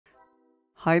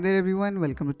Hi there everyone,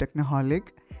 welcome to Technoholic.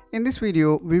 In this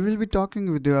video, we will be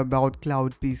talking with you about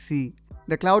Cloud PC.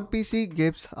 The Cloud PC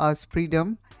gives us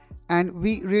freedom and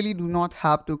we really do not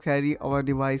have to carry our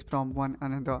device from one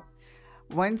another.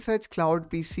 One such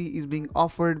Cloud PC is being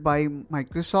offered by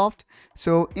Microsoft.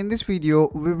 So in this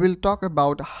video, we will talk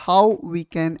about how we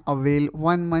can avail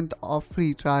 1 month of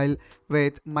free trial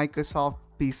with Microsoft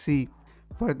PC.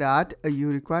 For that,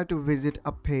 you require to visit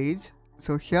a page.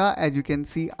 So here, as you can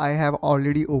see, I have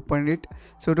already opened it.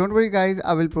 So don't worry guys,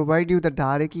 I will provide you the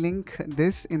direct link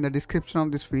this in the description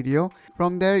of this video.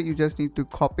 From there, you just need to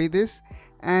copy this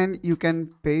and you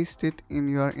can paste it in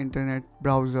your internet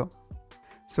browser.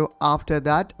 So after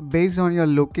that, based on your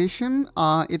location,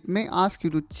 it may ask you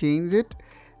to change it.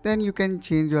 Then you can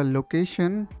change your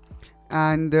location.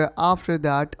 And after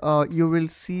that, you will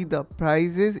see the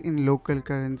prices in local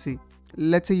currency.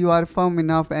 Let's say you are firm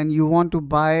enough and you want to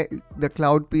buy the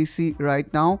Cloud PC right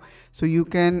now, so you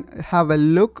can have a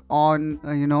look on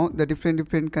the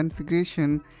different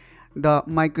configuration the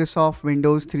Microsoft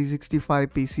Windows 365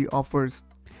 PC offers.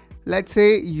 Let's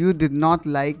say you did not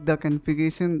like the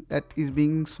configuration that is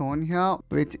being shown here,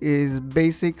 which is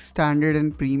basic, standard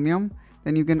and premium.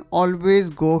 Then you can always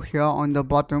go here on the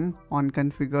bottom on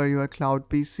configure your Cloud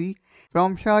PC.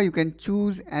 From here you can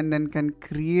choose and then can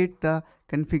create the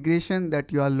configuration that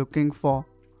you are looking for,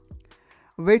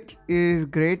 which is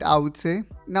great, I would say.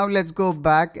 Now let's go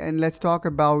back and let's talk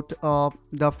about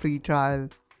the free trial.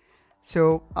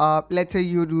 So let's say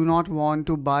you do not want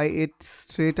to buy it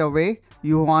straight away,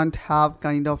 you want have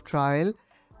kind of trial.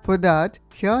 For that,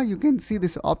 here you can see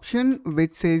this option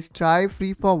which says try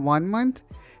free for 1 month.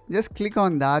 Just click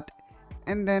on that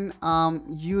and then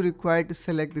you require to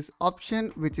select this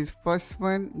option, which is first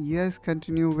one, yes,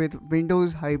 continue with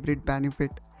Windows hybrid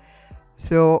benefit.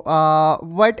 So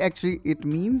what actually it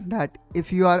means that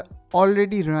if you are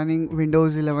already running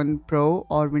Windows 11 Pro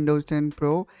or Windows 10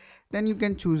 Pro, then you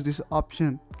can choose this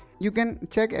option. You can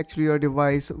check actually your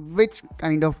device, which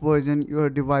kind of version your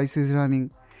device is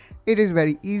running. It is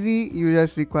very easy. You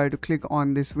just require to click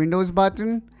on this Windows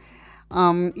button.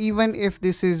 Even if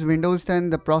this is Windows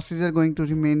 10, the process are going to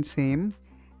remain same.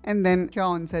 And then here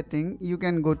on setting, you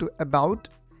can go to about.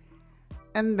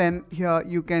 And then here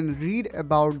you can read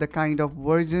about the kind of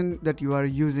version that you are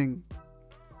using.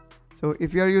 So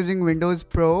if you are using Windows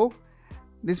Pro,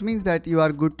 this means that you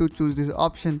are good to choose this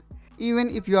option. Even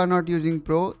if you are not using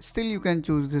Pro, still you can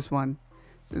choose this one.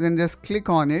 So then just click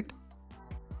on it.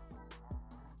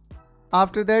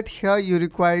 After that, here you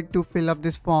require to fill up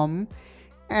this form.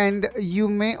 And you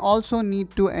may also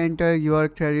need to enter your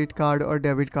credit card or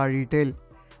debit card detail.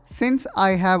 Since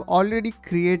I have already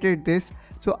created this,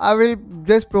 so I will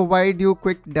just provide you a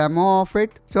quick demo of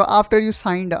it. So after you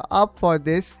signed up for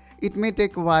this, it may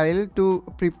take a while to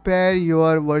prepare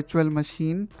your virtual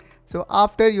machine. So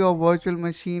after your virtual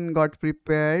machine got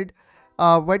prepared,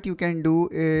 what you can do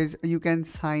is you can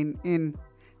sign in.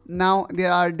 Now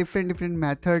there are different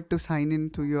methods to sign in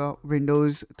to your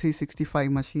Windows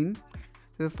 365 machine.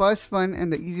 The first one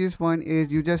and the easiest one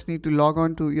is you just need to log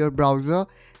on to your browser,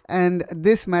 and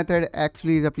this method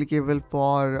actually is applicable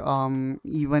for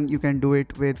even you can do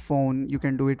it with phone, you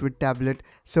can do it with tablet.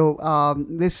 So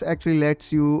this actually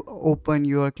lets you open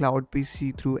your Cloud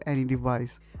PC through any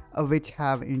device which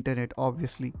have internet,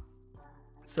 obviously.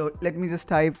 So let me just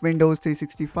type Windows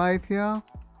 365 here,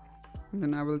 and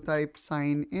then I will type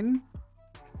sign in.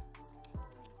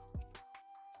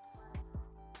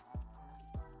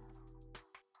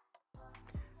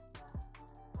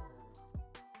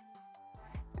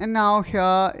 And now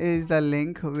here is the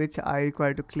link which I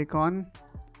require to click on.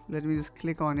 Let me just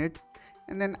click on it,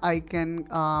 and then I can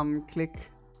click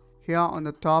here on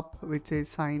the top which says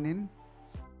sign in.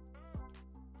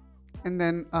 And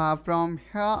then from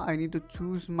here I need to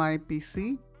choose my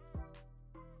PC.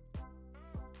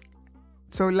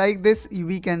 So like this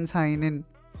we can sign in.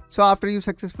 So after you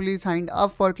successfully signed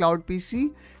up for Cloud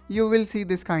PC, you will see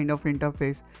this kind of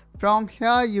interface. From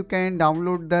here you can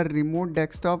download the remote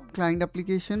desktop client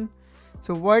application.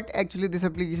 So what actually this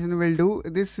application will do,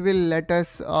 this will let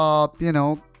us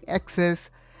access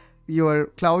your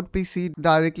Cloud PC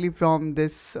directly from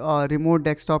this remote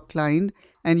desktop client,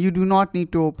 and you do not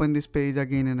need to open this page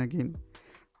again and again.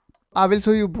 I will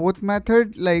show you both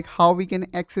methods, like how we can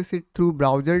access it through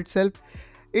browser itself.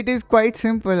 It is quite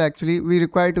simple actually. We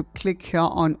require to click here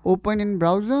on open in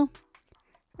browser,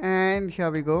 and here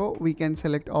we go. We can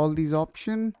select all these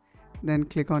options, then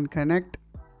click on connect,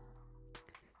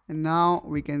 and now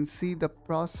we can see the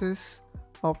process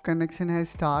of connection has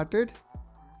started.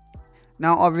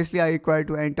 Now obviously I require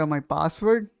to enter my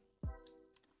password.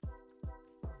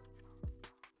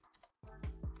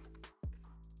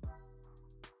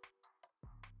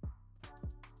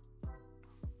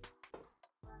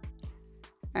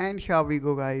 And here we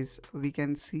go guys, we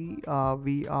can see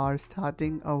we are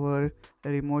starting our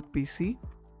remote PC.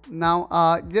 Now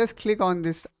just click on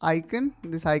this icon.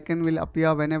 This icon will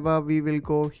appear whenever we will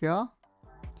go here,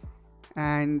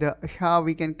 and here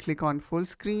we can click on full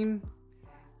screen,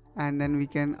 and then we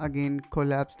can again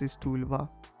collapse this toolbar.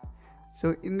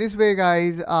 So in this way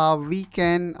guys, we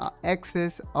can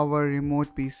access our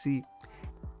remote PC.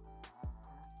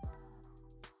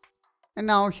 And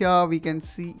now here we can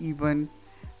see even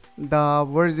the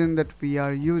version that we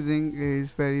are using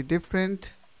is very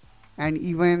different, and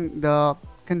even the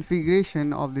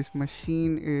configuration of this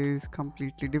machine is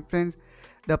completely different.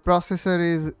 The processor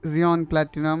is Xeon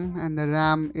Platinum and the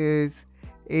RAM is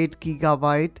 8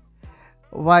 GB,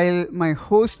 while my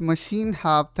host machine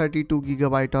have 32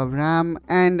 GB of RAM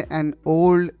and an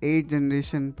old 8th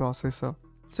generation processor.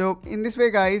 So in this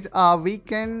way guys, we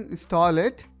can install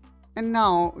it, and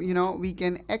now we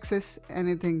can access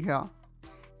anything here.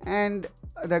 And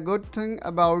the good thing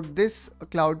about this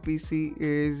cloud PC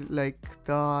is like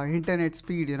the internet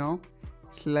speed.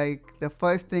 It's like the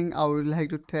first thing I would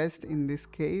like to test in this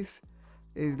case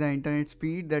is the internet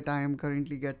speed that I am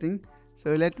currently getting.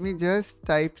 So let me just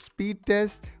type speed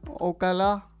test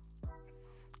Ocala,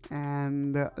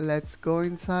 and let's go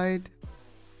inside,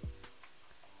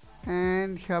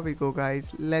 and here we go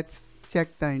guys, let's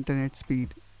check the internet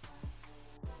speed.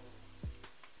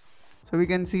 So we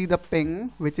can see the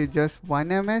ping, which is just 1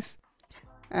 ms,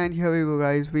 and here we go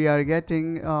guys, we are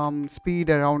getting speed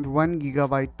around 1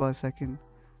 GB per second.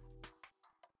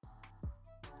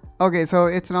 Okay, so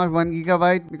it's not 1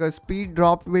 GB because speed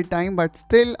dropped with time, but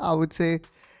still I would say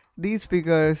these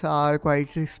figures are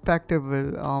quite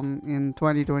respectable in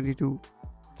 2022.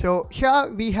 So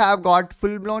here we have got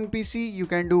full-blown PC. You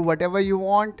can do whatever you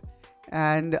want,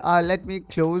 and let me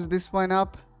close this one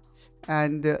up,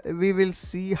 and we will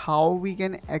see how we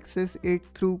can access it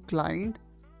through client.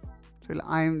 So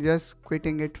I am just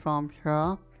quitting it from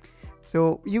here.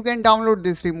 So you can download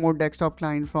this remote desktop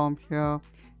client from here,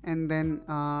 and then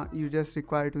you just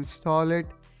require to install it.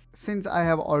 Since I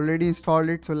have already installed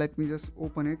it, so let me just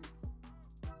open it.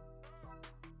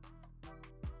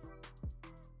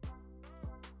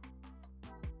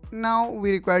 Now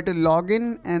we require to log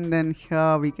in, and then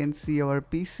here we can see our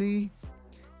PC.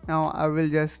 Now I will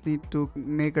just need to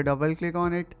make a double click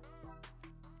on it,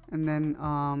 and then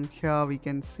here we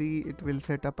can see it will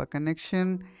set up a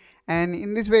connection, and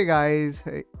in this way guys,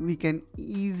 we can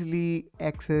easily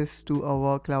access to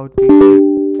our cloud PC.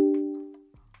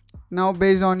 Now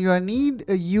based on your need,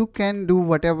 you can do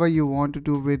whatever you want to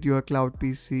do with your cloud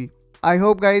PC. I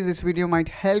hope guys this video might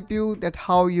help you that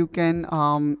how you can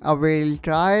avail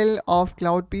trial of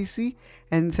cloud PC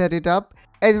and set it up,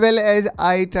 as well as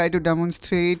I try to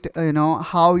demonstrate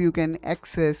how you can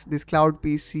access this cloud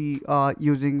PC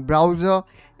using browser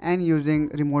and using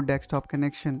remote desktop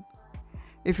connection.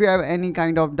 If you have any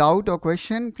kind of doubt or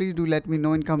question, please do let me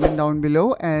know in comment down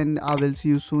below, and I will see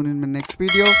you soon in my next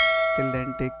video. Till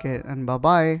then, take care and bye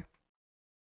bye.